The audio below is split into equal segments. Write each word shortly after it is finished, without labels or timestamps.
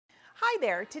Hi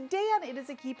there, today on It Is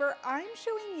a Keeper, I'm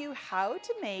showing you how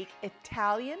to make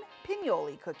Italian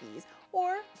Pignoli cookies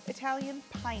or Italian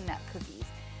pine nut cookies.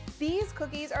 These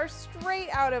cookies are straight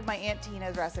out of my Aunt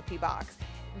Tina's recipe box.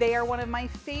 They are one of my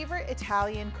favorite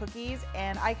Italian cookies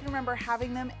and I can remember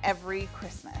having them every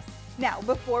Christmas. Now,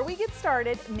 before we get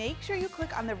started, make sure you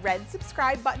click on the red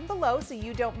subscribe button below so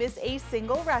you don't miss a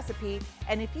single recipe.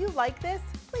 And if you like this,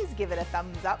 please give it a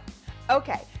thumbs up.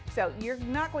 Okay, so you're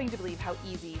not going to believe how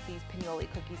easy these Pignoli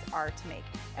cookies are to make.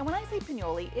 And when I say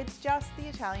Pignoli, it's just the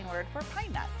Italian word for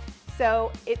pine nut.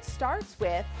 So it starts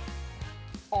with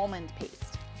almond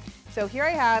paste. So here I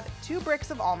have 2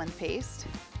 bricks of almond paste.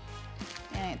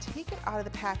 And take it out of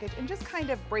the package and just kind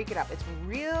of break it up. It's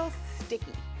real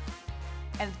sticky.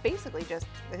 And it's basically just,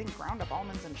 I think, ground up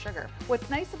almonds and sugar. What's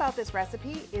nice about this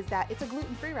recipe is that it's a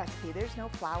gluten-free recipe. There's no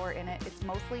flour in it. It's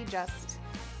mostly just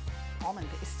almond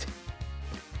paste.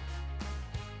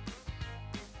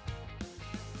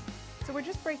 So we're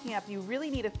just breaking up. You really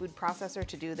need a food processor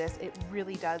to do this. It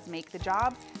really does make the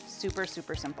job super,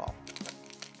 super simple.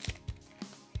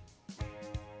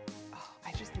 Oh,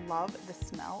 I just love the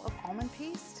smell of almond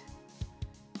paste.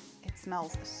 It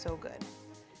smells so good.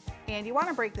 And you want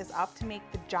to break this up to make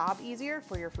the job easier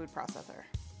for your food processor.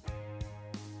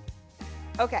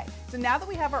 Okay, so now that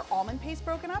we have our almond paste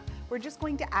broken up, we're just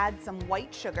going to add some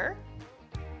white sugar.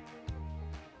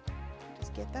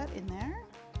 Just get that in there.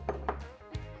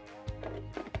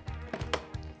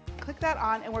 Click that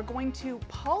on and we're going to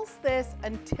pulse this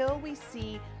until we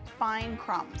see fine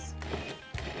crumbs.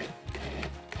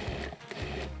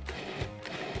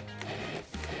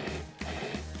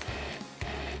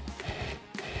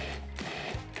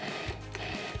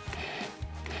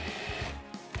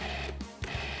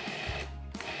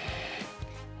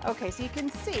 Okay, so you can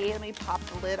see, let me pop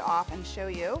the lid off and show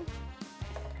you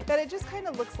that it just kind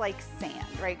of looks like sand,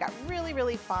 right? Got really,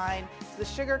 really fine. So the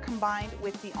sugar combined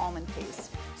with the almond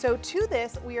paste. So to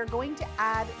this, we are going to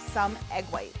add some egg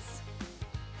whites.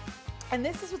 And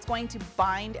this is what's going to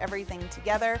bind everything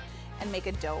together and make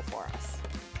a dough for us.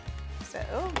 So,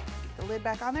 keep the lid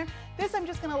back on there. This I'm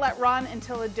just gonna let run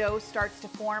until the dough starts to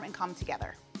form and come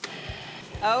together.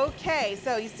 Okay,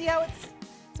 so you see how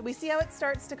we see how it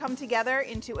starts to come together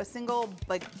into a single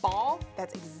ball.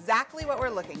 That's exactly what we're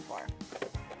looking for.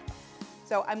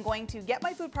 So I'm going to get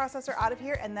my food processor out of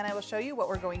here and then I will show you what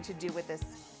we're going to do with this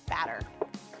batter.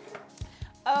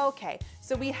 Okay,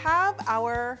 so we have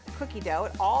our cookie dough.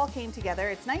 It all came together.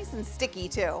 It's nice and sticky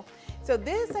too. So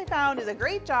this I found is a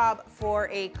great job for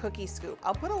a cookie scoop.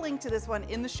 I'll put a link to this one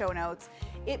in the show notes.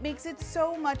 It makes it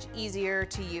so much easier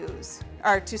to use,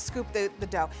 or to scoop the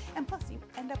dough. And plus you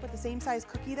end up with the same size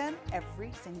cookie then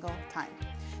every single time.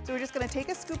 So we're just gonna take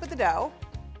a scoop of the dough,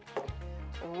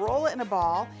 roll it in a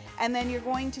ball, and then you're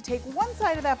going to take one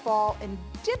side of that ball and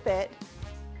dip it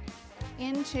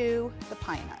into the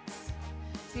pine nuts.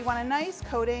 So you want a nice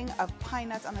coating of pine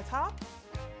nuts on the top,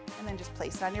 and then just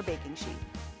place it on your baking sheet.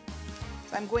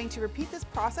 So I'm going to repeat this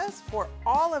process for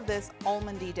all of this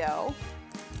almondy dough.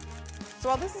 So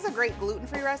while this is a great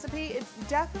gluten-free recipe, it's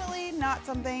definitely not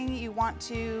something you want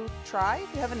to try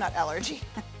if you have a nut allergy.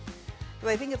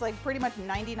 Because I think it's like pretty much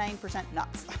 99%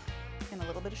 nuts and a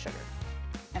little bit of sugar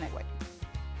and egg white.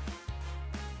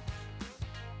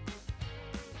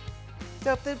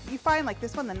 So if you find like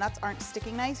this one, the nuts aren't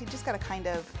sticking nice, you just gotta kind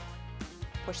of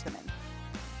push them in.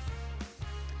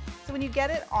 So when you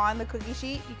get it on the cookie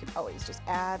sheet, you can always just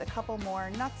add a couple more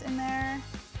nuts in there.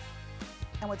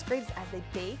 And what's great is as they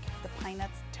bake, the pine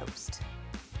nuts toast.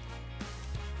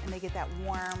 And they get that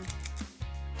warm,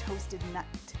 toasted nut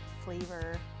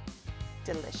flavor.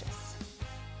 Delicious.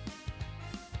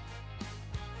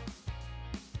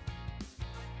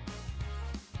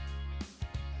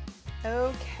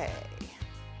 Okay.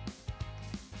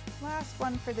 Last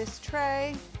one for this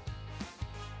tray.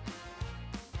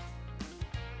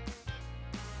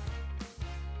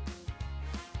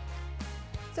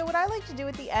 So what I like to do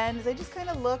at the end is I just kind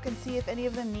of look and see if any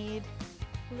of them need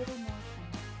a little more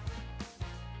time.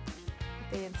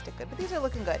 If they didn't stick good, but these are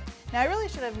looking good. Now I really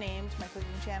should have named my cooking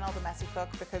channel The Messy Cook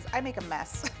because I make a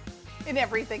mess in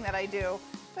everything that I do.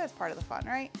 But it's part of the fun,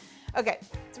 right? Okay,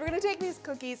 so we're gonna take these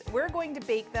cookies, we're going to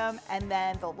bake them, and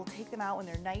then we'll take them out when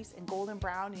they're nice and golden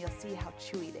brown and you'll see how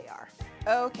chewy they are.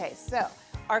 Okay, so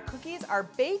our cookies are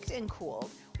baked and cooled.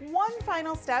 One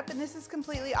final step, and this is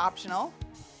completely optional,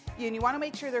 and you want to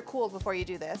make sure they're cooled before you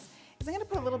do this, is I'm going to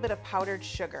put a little bit of powdered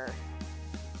sugar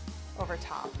over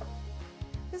top.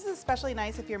 This is especially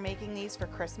nice if you're making these for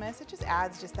Christmas. It just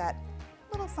adds just that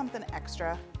little something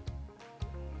extra.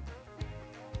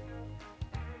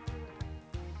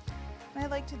 And I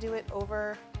like to do it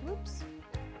over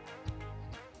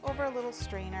over a little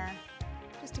strainer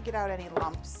just to get out any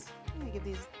lumps. I'm gonna give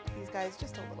these guys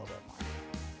just a little bit more,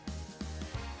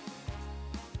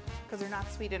 because they're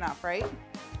not sweet enough, right?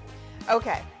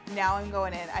 Okay, now I'm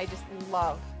going in. I just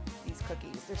love these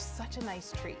cookies. They're such a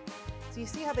nice treat. So you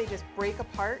see how they just break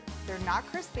apart? They're not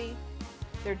crispy.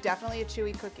 They're definitely a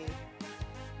chewy cookie.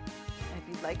 And if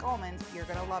you like almonds, you're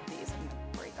gonna love these. I'm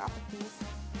gonna break off a piece.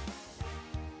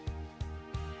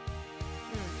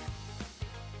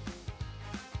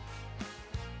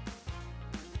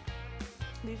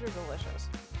 These are delicious.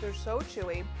 They're so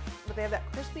chewy, but they have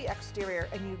that crispy exterior,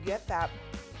 and you get that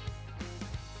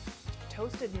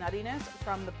toasted nuttiness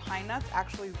from the pine nuts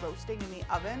actually roasting in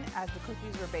the oven as the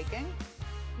cookies were baking.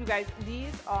 You guys,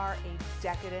 these are a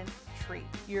decadent treat.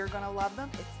 You're gonna love them.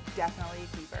 It's definitely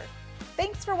a keeper.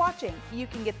 Thanks for watching. You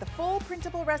can get the full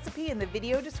printable recipe in the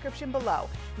video description below.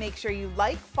 Make sure you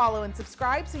like, follow, and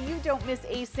subscribe so you don't miss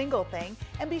a single thing.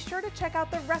 And be sure to check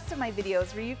out the rest of my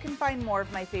videos where you can find more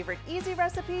of my favorite easy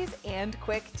recipes and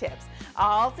quick tips.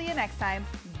 I'll see you next time.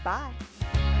 Bye.